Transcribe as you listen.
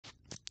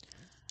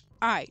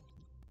Alright,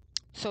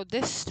 so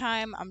this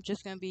time I'm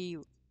just gonna be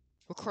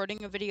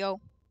recording a video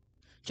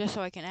just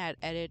so I can add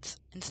edits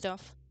and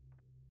stuff.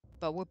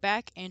 But we're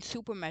back in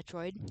Super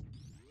Metroid.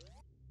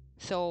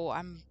 So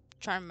I'm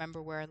trying to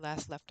remember where I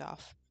last left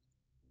off.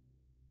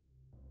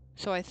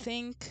 So I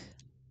think...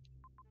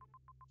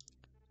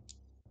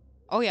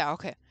 Oh yeah,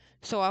 okay.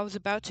 So I was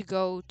about to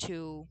go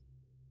to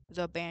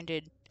the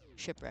abandoned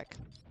shipwreck.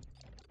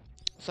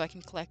 So I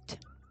can fight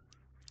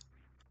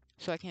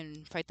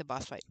the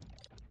boss fight.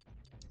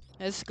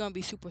 Now, this is gonna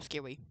be super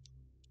scary.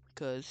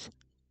 Because,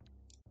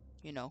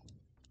 you know,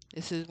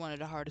 this is one of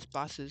the hardest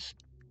bosses.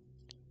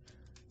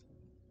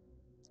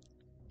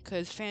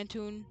 Because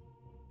Phantoon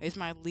is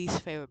my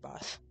least favorite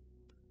boss.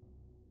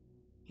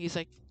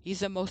 He's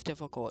the most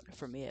difficult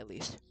for me, at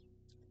least.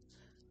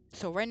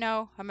 So right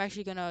now, I'm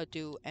actually gonna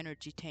do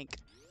energy tank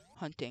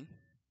hunting.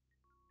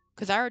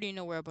 Because I already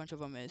know where a bunch of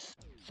them is.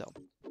 So,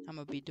 I'm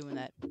gonna be doing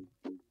that.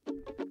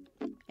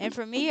 And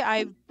for me,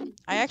 I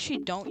actually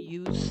don't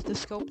use the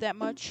scope that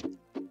much.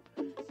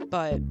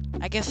 But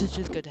I guess it's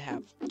just good to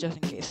have, just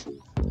in case.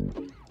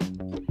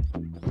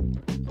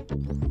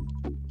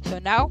 So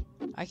now,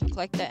 I can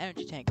collect that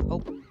energy tank.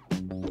 Oh.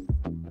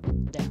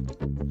 There.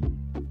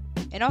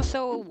 And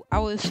also, I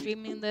was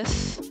streaming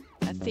this,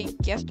 I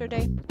think,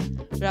 yesterday.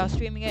 But I was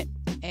streaming it,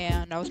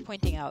 and I was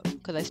pointing out,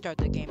 because I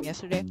started the game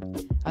yesterday,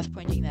 I was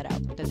pointing that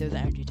out, that there's an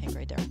energy tank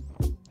right there.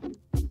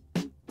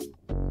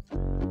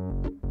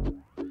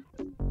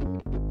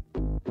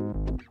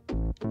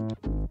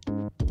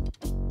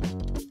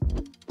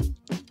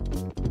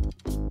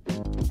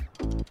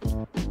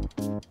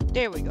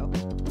 There we go.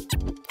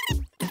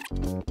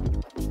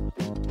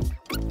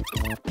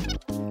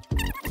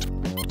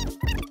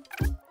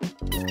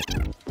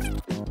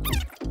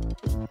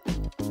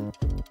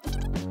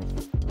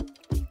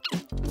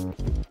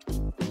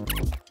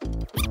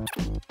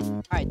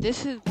 Alright,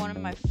 this is one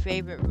of my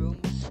favorite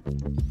rooms,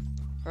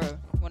 or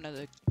one of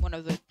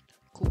the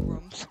cool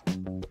rooms.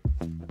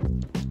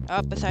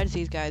 Besides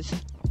these guys.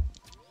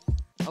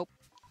 Oh,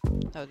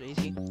 that was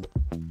easy.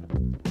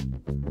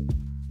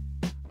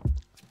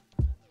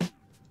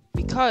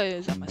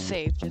 Because I'm gonna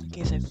save just in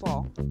case I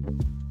fall.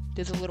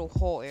 There's a little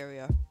hole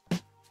area.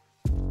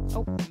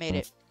 Oh, made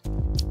it.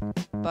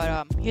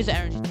 But here's the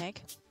energy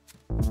tank.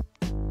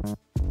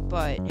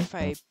 But if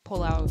I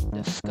pull out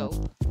the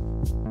scope,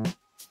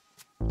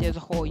 there's a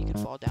hole you can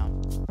fall down,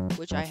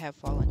 which I have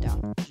fallen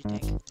down, energy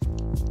tank.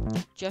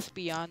 Just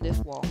beyond this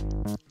wall.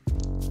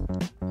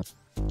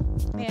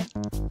 Man.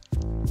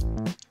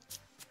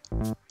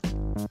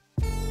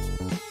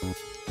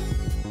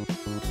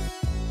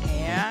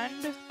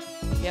 And,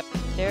 yep,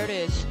 there it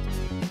is.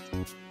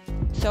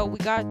 So we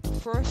got the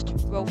first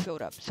row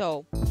filled up.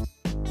 So,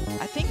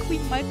 I think we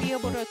might be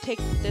able to take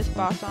this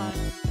boss on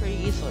pretty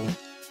easily.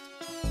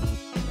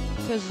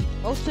 Because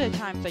most of the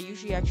times I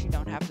usually actually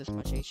don't have this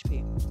much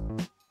HP.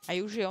 I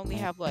usually only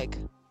have like...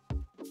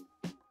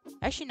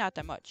 Actually not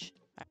that much.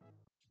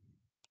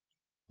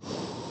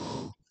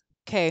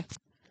 Okay.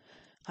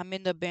 I'm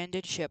in the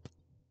abandoned ship.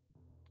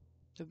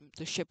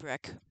 The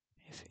shipwreck,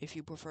 if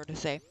you prefer to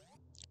say.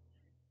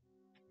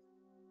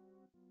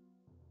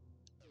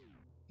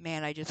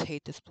 Man, I just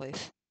hate this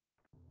place.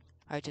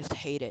 I just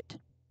hate it.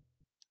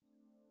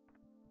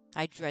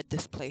 I dread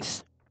this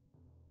place.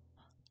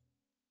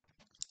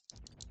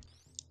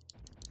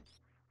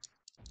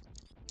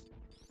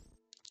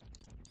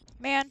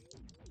 Man.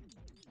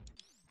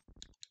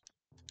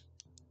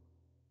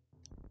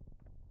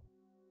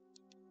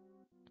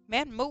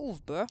 Man,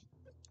 move, bruh.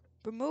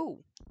 Bruh, move.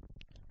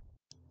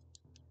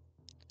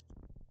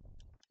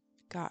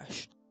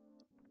 Gosh.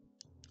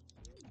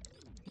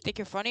 You think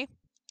you're funny?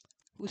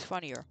 Who's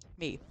funnier?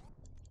 Me.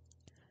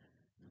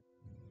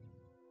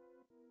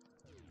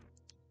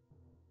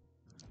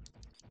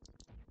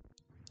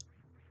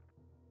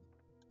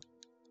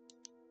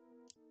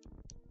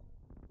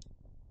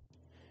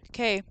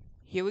 Okay,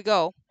 here we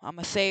go.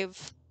 I'ma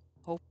save.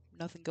 Hope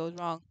nothing goes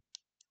wrong.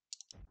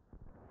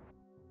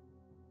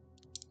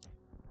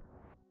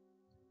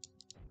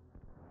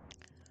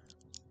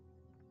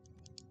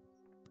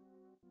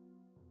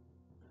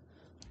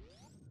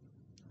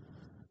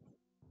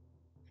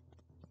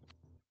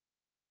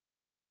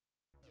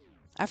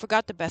 I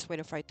forgot the best way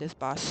to fight this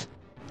boss.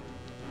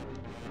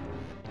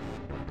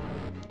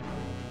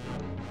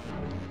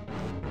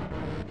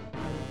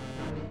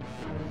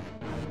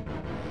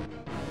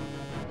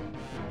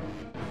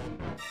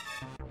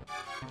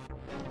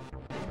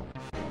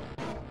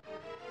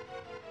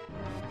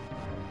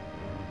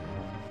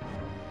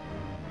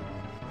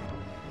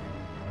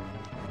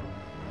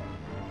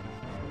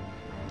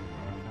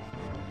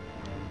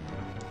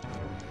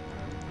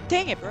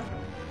 Dang it, bro.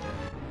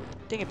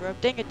 Dang it, bro.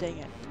 Dang it, dang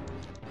it.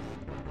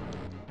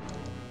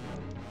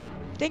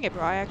 Dang it,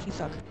 bro. I actually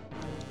suck.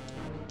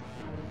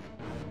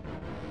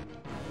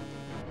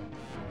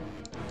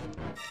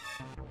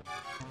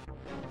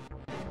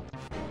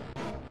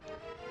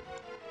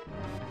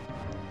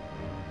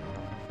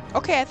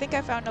 Okay, I think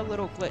I found a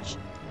little glitch.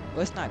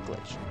 Well, it's not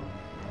glitch.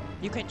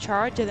 You can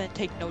charge and then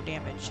take no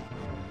damage.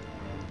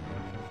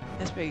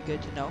 That's pretty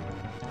good to know,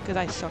 because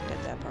I sucked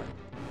at that part.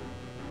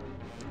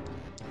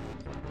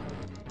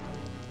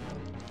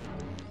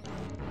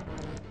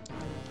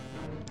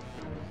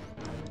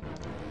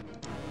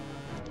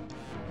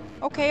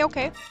 Okay,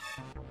 okay.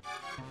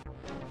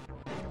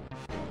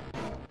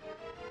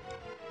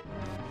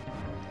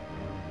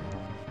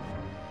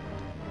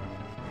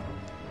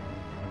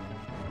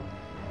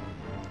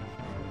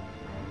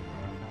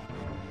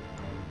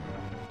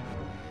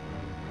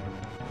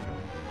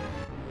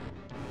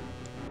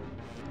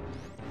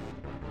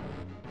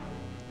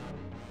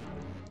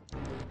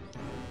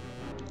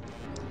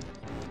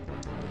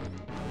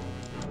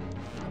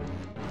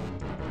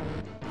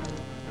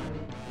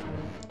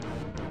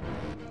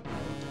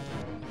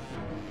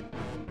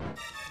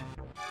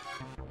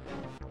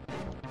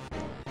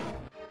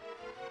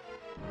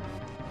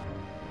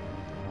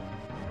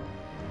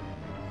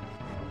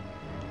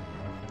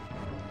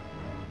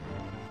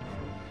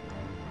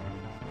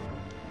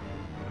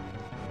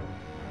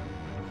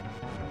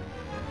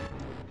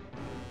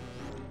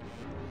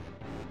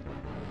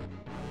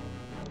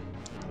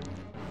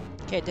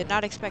 Okay, did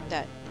not expect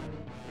that.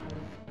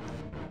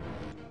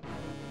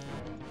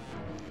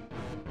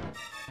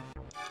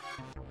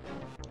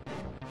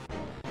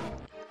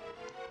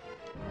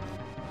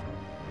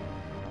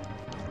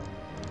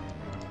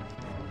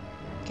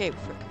 Okay,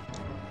 frick.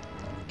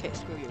 Okay,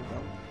 screw you, bro.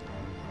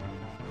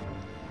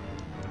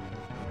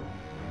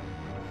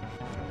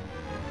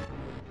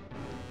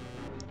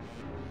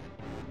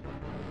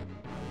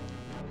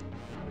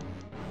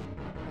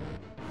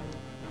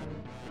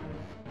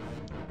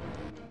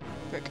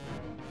 Frick.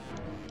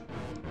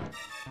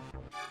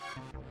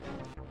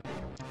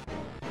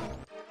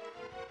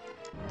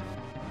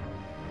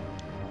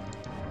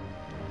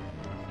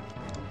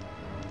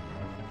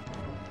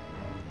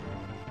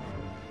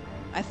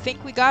 I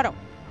think we got him.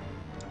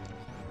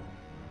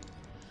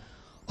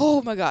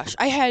 Oh my gosh,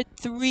 I had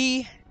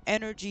 3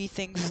 energy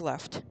things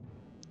left.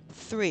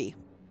 3.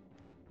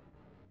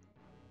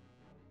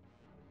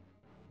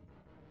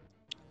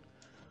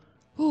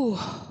 Whew.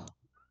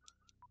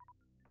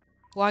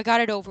 Well, I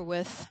got it over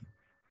with.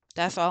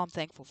 That's all I'm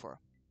thankful for.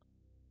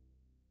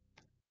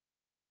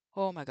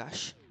 Oh my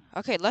gosh.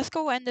 Okay, let's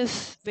go end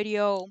this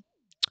video.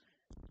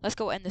 Let's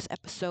go end this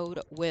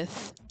episode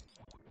with,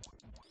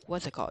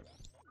 what's it called?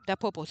 That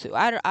purple suit.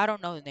 I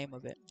don't know the name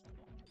of it.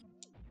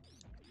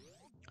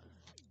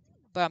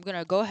 But I'm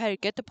gonna go ahead and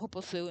get the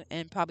purple suit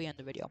and probably end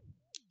the video.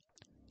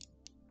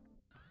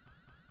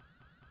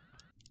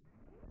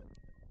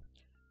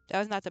 That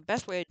was not the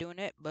best way of doing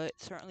it, but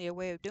certainly a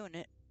way of doing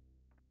it.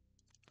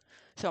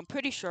 So I'm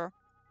pretty sure.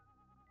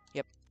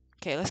 Yep.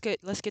 Okay, let's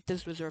get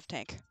this reserve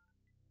tank.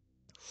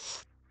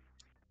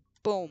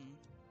 Boom.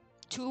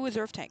 2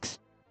 reserve tanks.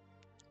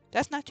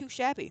 That's not too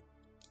shabby.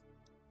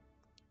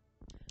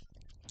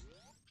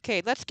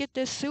 Okay, let's get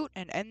this suit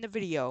and end the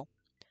video.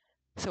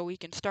 So we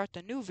can start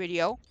the new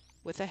video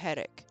with a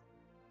headache.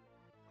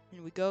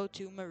 And we go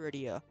to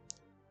Meridia.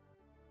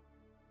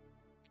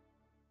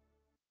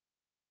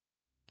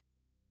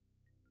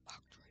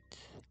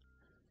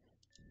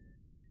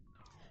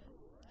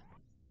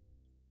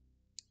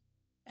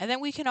 And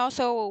then we can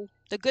also,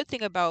 the good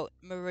thing about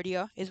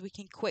Meridia is we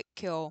can quick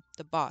kill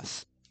the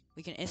boss.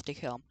 We can insta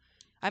kill him.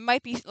 I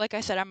might be, like I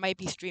said, I might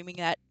be streaming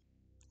that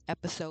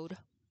episode.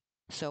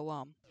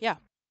 So, yeah.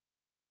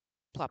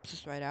 Plops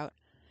this right out.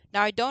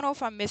 Now, I don't know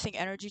if I'm missing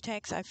energy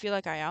tanks. I feel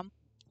like I am.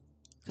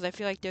 Because I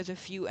feel like there's a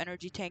few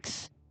energy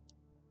tanks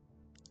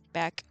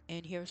back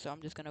in here. So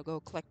I'm just going to go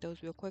collect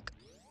those real quick.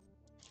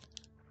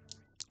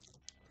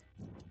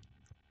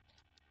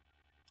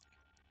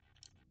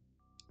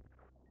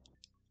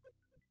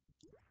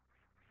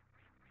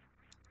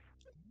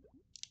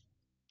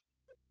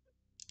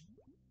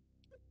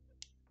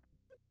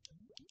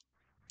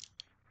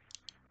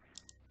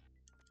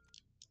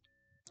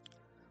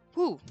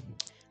 Whew.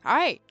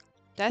 Alright.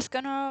 That's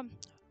gonna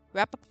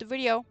wrap up the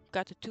video.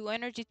 Got the 2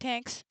 energy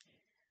tanks.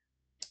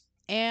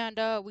 And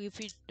we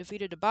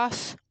defeated the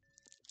boss.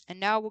 And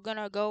now we're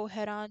gonna go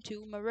head on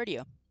to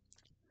Meridia.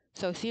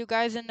 So see you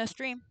guys in the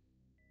stream.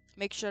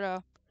 Make sure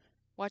to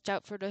watch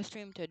out for the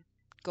stream to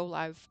go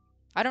live.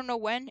 I don't know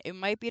when. It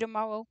might be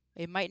tomorrow.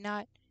 It might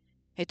not.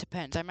 It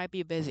depends. I might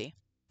be busy.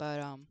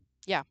 But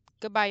yeah.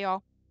 Goodbye,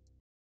 y'all.